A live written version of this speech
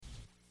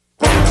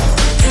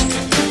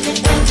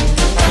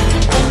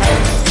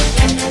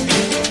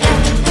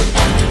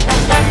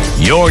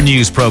Your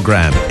news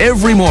program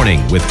every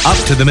morning with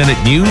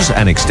up-to-the-minute news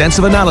and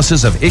extensive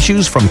analysis of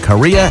issues from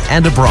Korea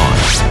and abroad.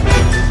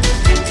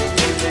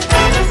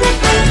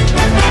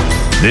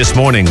 This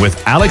morning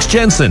with Alex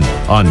Jensen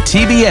on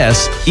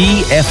TBS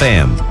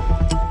EFM.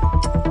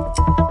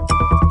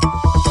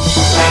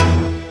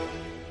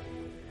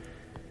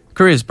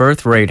 Korea's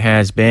birth rate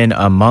has been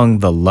among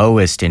the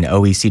lowest in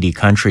OECD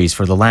countries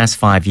for the last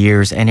 5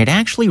 years, and it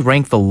actually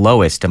ranked the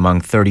lowest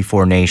among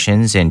 34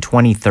 nations in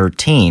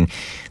 2013.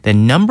 The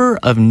number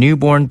of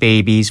newborn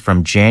babies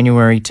from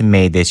January to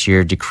May this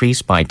year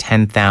decreased by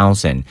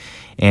 10,000.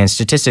 And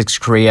Statistics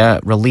Korea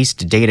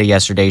released data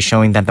yesterday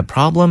showing that the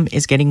problem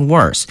is getting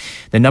worse.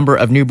 The number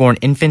of newborn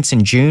infants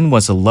in June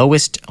was the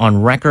lowest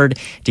on record,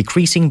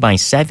 decreasing by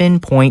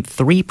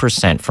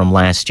 7.3% from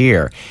last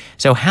year.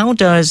 So how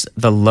does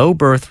the low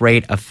birth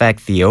rate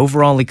affect the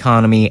overall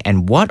economy,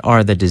 and what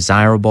are the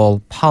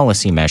desirable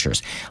policy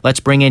measures? Let's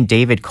bring in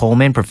David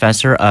Coleman,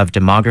 professor of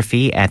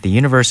demography at the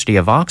University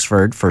of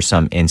Oxford, for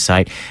some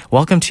insight.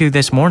 Welcome to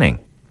This Morning.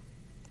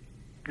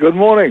 Good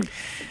morning.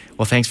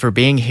 Well, thanks for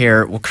being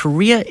here. Well,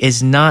 Korea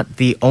is not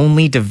the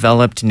only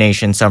developed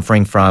nation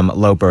suffering from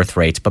low birth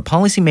rates, but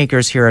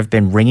policymakers here have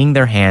been wringing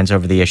their hands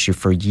over the issue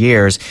for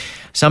years.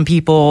 Some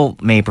people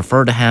may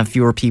prefer to have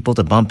fewer people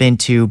to bump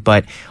into,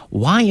 but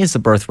why is the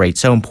birth rate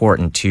so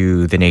important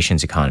to the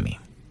nation's economy?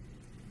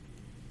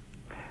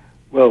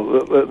 Well,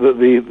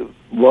 the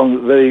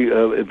one very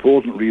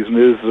important reason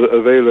is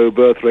a very low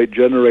birth rate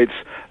generates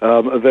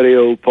a very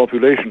old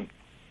population.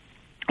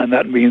 And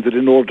that means that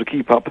in order to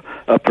keep up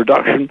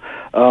production,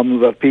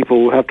 that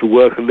people have to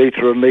work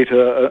later and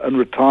later and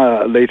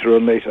retire later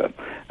and later.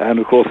 And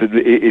of course, it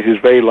is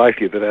very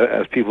likely that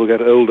as people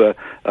get older,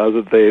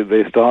 that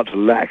they start to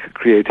lack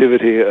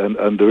creativity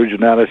and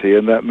originality,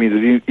 and that means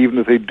that even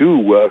if they do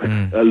work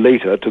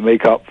later to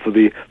make up for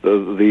the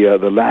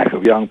lack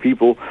of young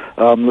people,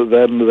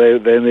 then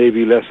they may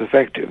be less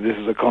effective. This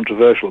is a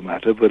controversial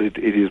matter, but it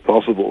is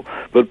possible.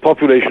 But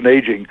population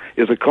aging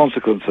is a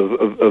consequence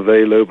of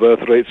very low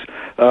birth rates,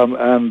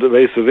 and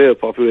very severe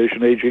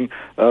population aging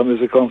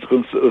is a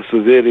consequence of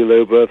severely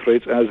low birth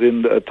rates, as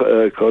in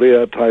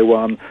Korea,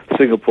 Taiwan,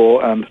 Singapore,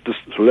 and to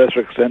a lesser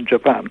extent,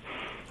 Japan.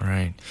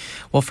 Right.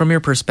 Well, from your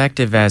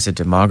perspective as a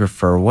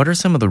demographer, what are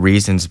some of the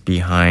reasons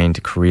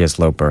behind Korea's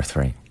low birth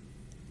rate?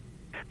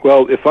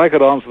 Well, if I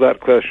could answer that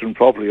question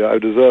properly, I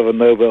deserve a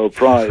Nobel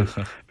Prize,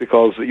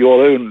 because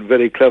your own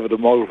very clever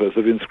demographers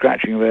have been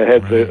scratching their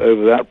heads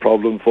over that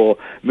problem for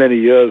many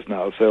years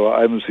now. So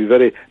I must be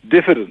very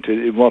diffident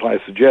in what I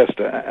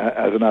suggest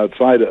as an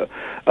outsider.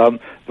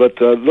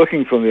 But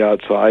looking from the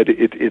outside,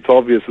 it's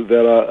obvious that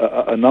there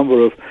are a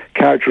number of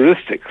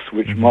characteristics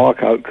which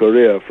mark out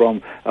Korea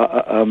from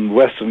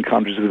Western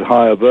countries with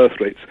higher birth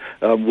rates.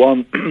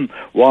 One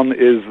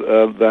is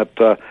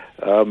that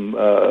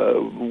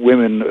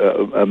women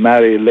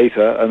marry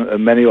later,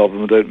 and many of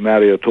them don't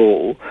marry at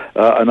all.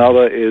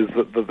 Another is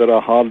that there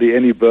are hardly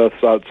any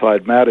births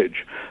outside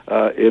marriage.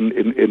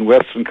 In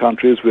Western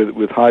countries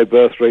with high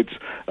birth rates,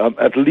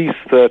 at least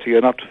 30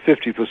 and up to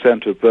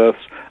 50% of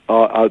births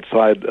are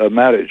outside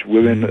marriage.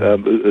 Women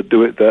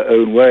do it their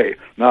own way.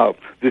 Now,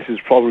 this is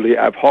probably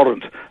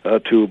abhorrent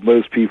to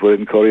most people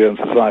in Korean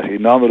society.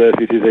 Nonetheless,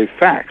 it is a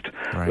fact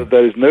that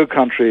there is no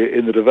country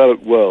in the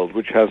developed world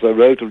which has a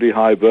relatively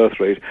high birth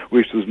rate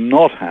which does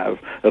not have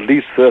at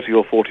least 30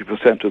 or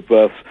 40% of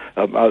births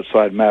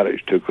outside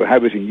marriage, to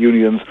cohabiting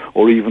unions,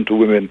 or even to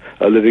women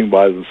living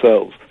by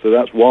themselves. So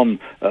that's one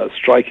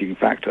striking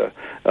factor.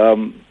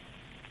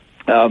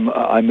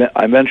 I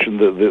mentioned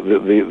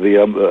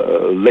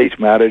the late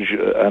marriage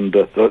and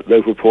the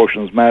low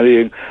proportions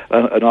marrying.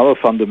 Another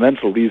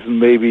fundamental reason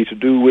may be to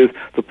do with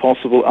the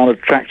possible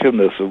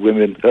unattractiveness of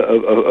women,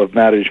 of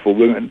marriage for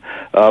women,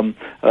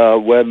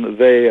 when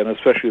they, and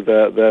especially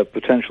their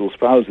potential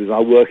spouses,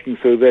 are working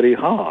so very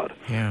hard.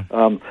 Yeah.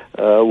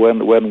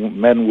 When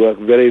men work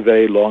very,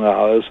 very long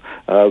hours,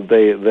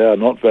 they are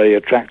not very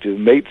attractive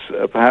mates,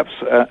 perhaps,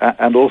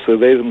 and also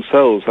they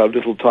themselves have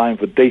little time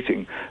for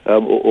dating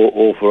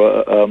or for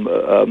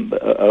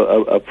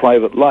a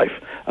private life,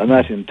 and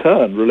that in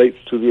turn relates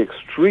to the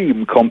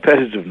extreme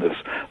competitiveness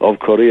of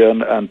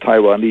Korean and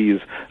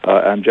Taiwanese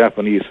and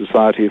Japanese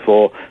society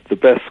for the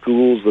best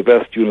schools, the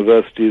best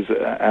universities,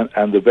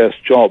 and the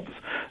best jobs,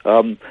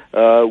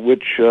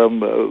 which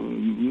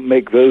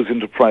make those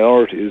into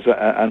priorities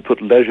and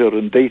put leisure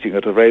and dating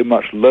at a very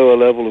much lower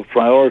level of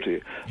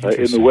priority.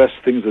 In the West,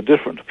 things are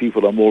different.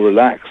 People are more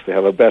relaxed. They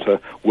have a better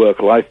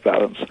work-life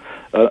balance.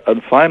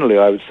 And finally,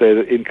 I would say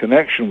that in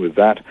connection with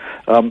that,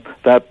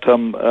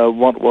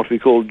 what we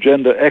call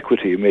gender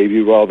equity may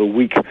be rather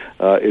weak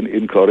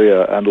in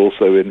Korea and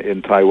also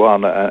in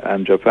Taiwan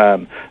and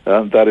Japan.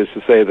 That is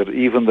to say that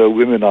even though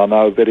women are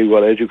now very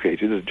well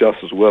educated,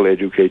 just as well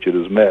educated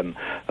as men,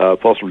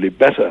 possibly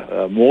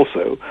better, more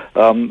so.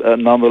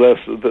 Nonetheless,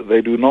 that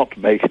they do not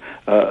make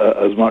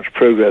as much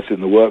progress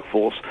in the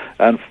workforce.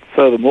 And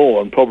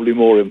furthermore, and probably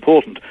more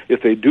important,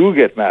 if they do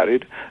get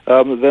married,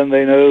 then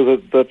they know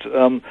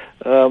that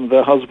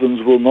their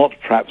husbands will not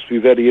perhaps be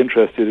very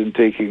interested in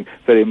taking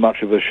very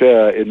much of a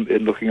share in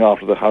looking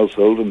after the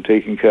household and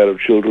taking care of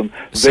children.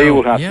 So, they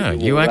will have to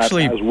do all that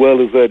as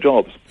well as their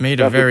jobs. Made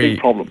That's a very, big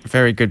problem.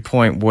 very good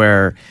point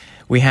where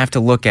we have to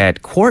look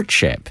at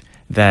courtship,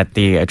 that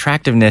the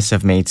attractiveness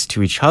of mates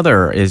to each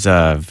other is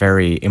a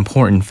very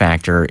important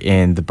factor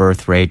in the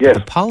birth rate. Yes. But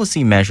the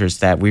policy measures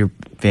that we've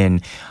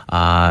been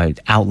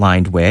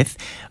outlined with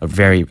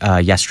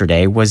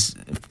yesterday was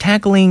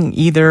tackling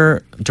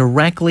either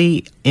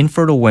directly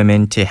infertile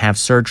women to have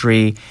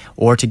surgery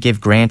or to give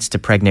grants to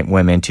pregnant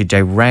women to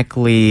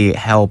directly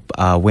help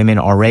women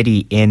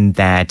already in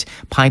that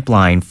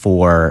pipeline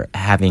for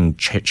having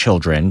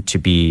children to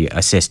be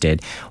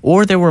assisted.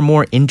 Or there were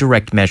more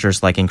indirect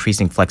measures like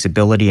increasing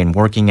flexibility in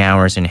working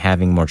hours and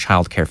having more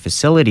childcare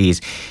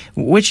facilities.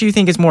 Which do you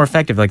think is more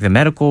effective, like the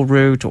medical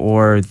route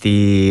or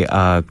the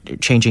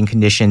changing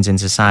conditions in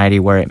society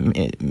where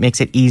it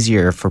makes it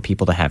easier for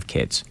people to have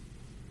kids?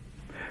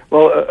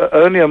 Well,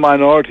 only a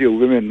minority of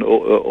women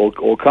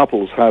or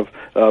couples have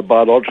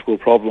biological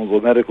problems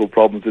or medical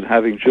problems in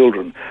having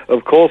children.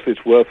 Of course,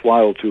 it's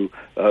worthwhile to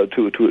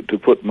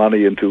put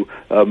money into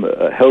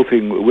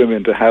helping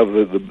women to have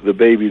the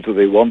babies that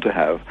they want to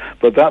have,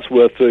 but that's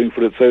worth doing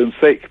for its own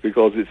sake,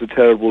 because it's a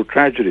terrible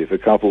tragedy for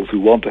couples who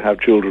want to have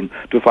children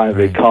to find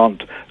they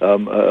can't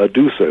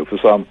do so for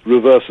some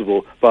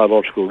reversible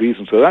biological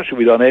reason. So that should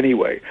be done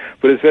anyway,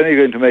 but it's only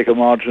going to make a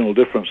marginal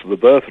difference to the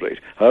birth rate,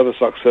 however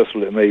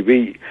successful it may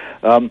be.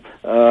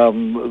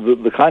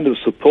 The kind of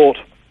support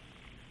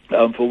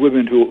for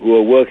women who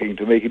are working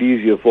to make it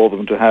easier for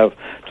them to have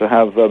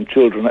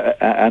children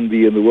and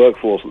be in the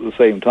workforce at the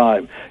same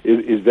time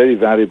is very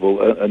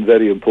valuable and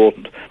very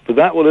important. But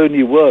that will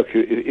only work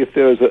if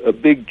there is a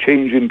big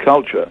change in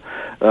culture,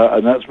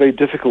 and that's very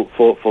difficult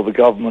for the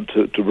government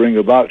to bring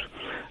about.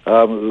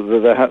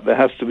 There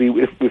has to be,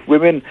 if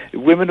women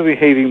are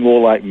behaving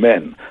more like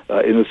men,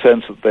 in the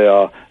sense that they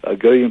are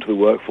going into the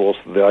workforce,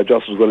 they are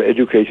just as well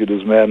educated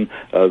as men.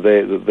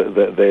 They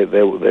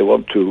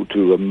want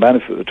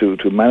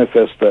to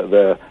manifest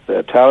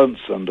their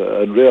talents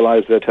and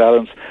realize their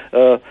talents.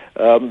 Then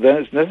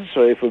it's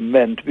necessary for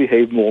men to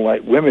behave more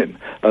like women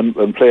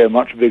and play a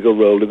much bigger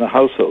role in the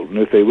household. And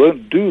if they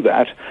won't do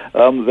that,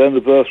 then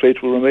the birth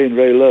rate will remain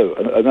very low.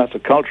 And that's a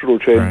cultural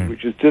change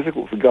which is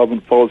difficult for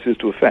government policies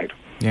to effect.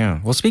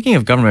 Yeah. Well, speaking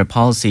of government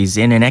policies,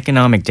 in an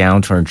economic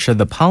downturn, should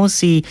the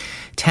policy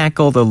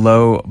tackle the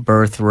low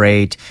birth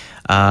rate,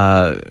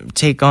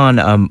 take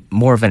on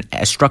more of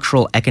a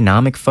structural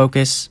economic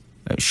focus?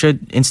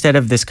 Should, instead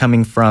of this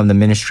coming from the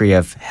Ministry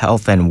of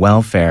Health and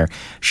Welfare,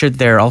 should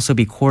there also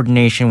be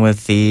coordination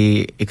with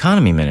the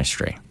Economy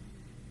Ministry?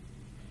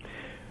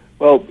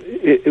 Well,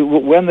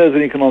 when there's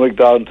an economic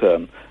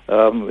downturn,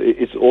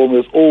 it's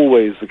almost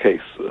always the case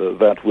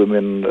that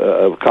women,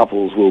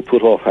 couples, will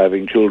put off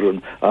having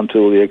children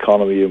until the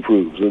economy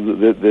improves.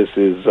 This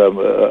is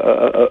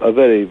a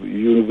very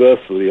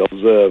universally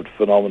observed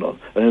phenomenon,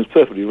 and it's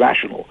perfectly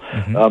rational.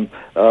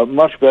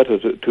 Much better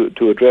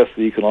to address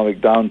the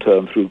economic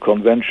downturn through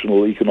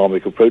conventional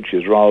economic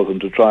approaches rather than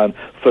to try and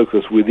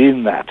focus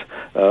within that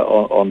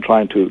on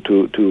trying to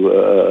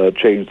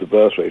change the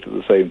birth rate at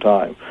the same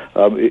time.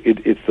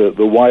 It's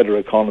the wider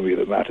economy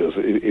that matters.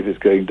 If it's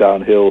going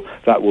downhill,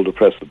 that will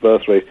depress the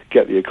birth rate.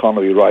 Get the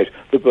economy right,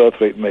 the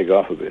birth rate may go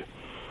up a bit.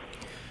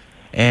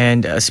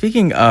 And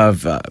speaking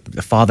of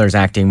fathers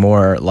acting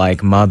more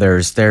like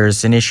mothers,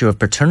 there's an issue of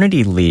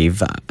paternity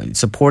leave.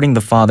 Supporting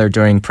the father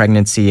during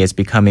pregnancy is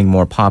becoming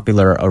more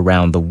popular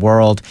around the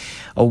world.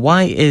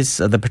 Why is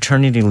the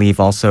paternity leave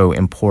also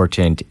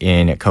important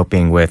in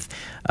coping with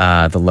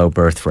the low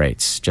birth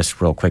rates?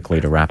 Just real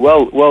quickly to wrap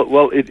up.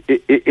 Well,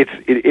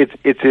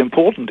 it's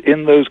important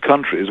in those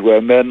countries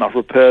where men are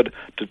prepared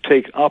to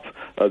take up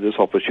this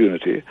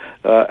opportunity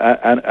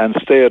and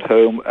stay at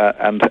home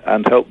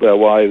and help their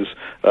wives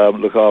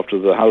look after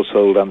the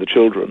household and the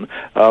children,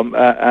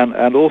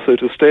 and also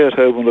to stay at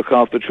home and look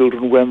after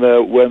children when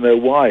their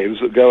wives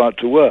go out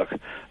to work,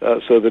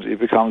 so that it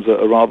becomes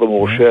a rather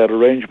more shared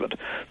arrangement.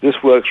 This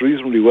works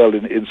reasonably well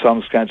in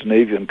some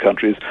Scandinavian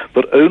countries,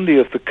 but only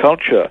if the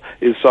culture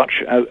is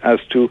such as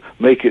to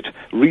make it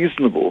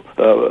reasonable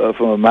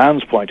from a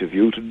man's point of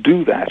view to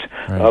do that.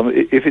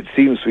 If it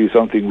seems to be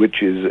something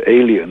which is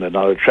alien and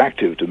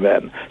unattractive to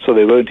men, so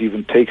they won't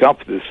even take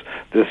up this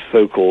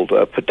so-called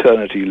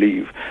paternity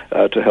leave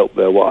to help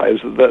their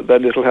wives,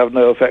 then it'll have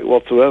no effect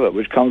whatsoever,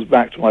 which comes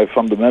back to my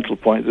fundamental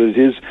point that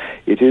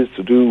it is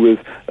to do with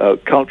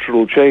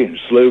cultural change,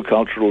 slow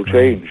cultural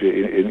change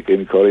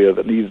in Korea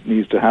that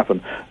needs to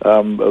happen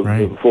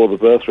before the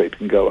birth rate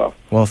can go up.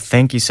 Well,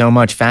 thank you so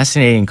much.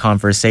 Fascinating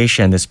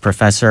conversation. This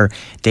Professor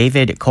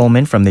David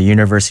Coleman from the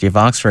University of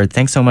Oxford.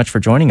 Thanks so much for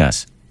joining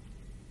us.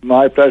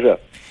 My pleasure.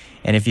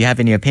 And if you have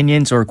any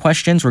opinions or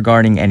questions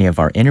regarding any of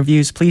our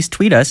interviews, please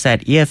tweet us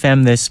at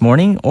EFM This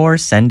Morning or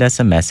send us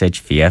a message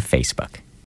via Facebook.